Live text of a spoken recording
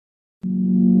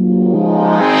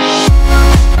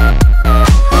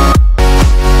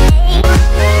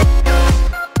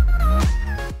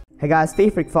guys,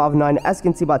 Thiefreak509. As you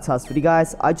can see by the title of this video,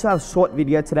 guys, I just have a short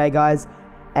video today, guys,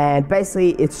 and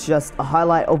basically it's just a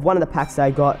highlight of one of the packs that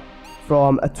I got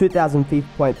from a 2000 FIFA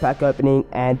point pack opening.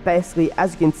 And basically,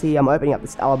 as you can see, I'm opening up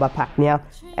this Alaba pack now,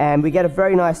 and we get a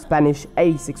very nice Spanish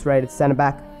 86 rated centre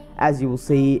back, as you will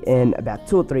see in about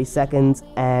 2 or 3 seconds,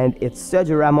 and it's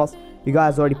Sergio Ramos. You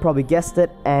guys already probably guessed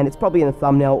it, and it's probably in the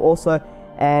thumbnail also.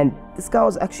 And this guy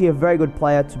was actually a very good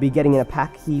player to be getting in a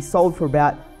pack. He sold for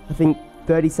about, I think,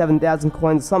 37,000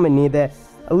 coins, somewhere near there.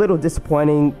 A little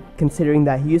disappointing considering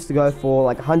that he used to go for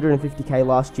like 150k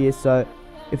last year, so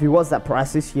if he was that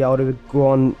price this year, I would have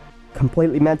gone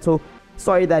completely mental.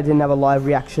 Sorry that I didn't have a live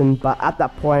reaction, but at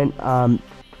that point, I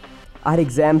had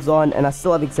exams on, and I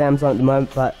still have exams on at the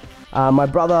moment, but my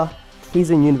brother,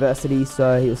 he's in university,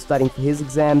 so he was studying for his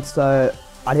exams, so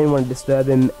I didn't want to disturb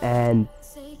him and,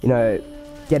 you know,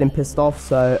 get him pissed off,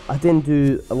 so I didn't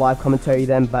do a live commentary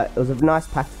then, but it was a nice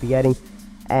pack to be getting.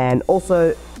 And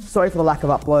also, sorry for the lack of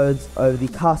uploads over the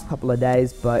past couple of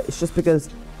days, but it's just because,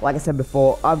 like I said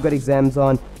before, I've got exams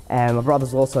on, and my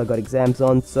brother's also got exams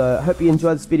on, so I hope you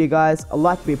enjoyed this video, guys. A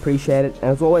like would be appreciated, and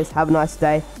as always, have a nice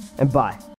day, and bye.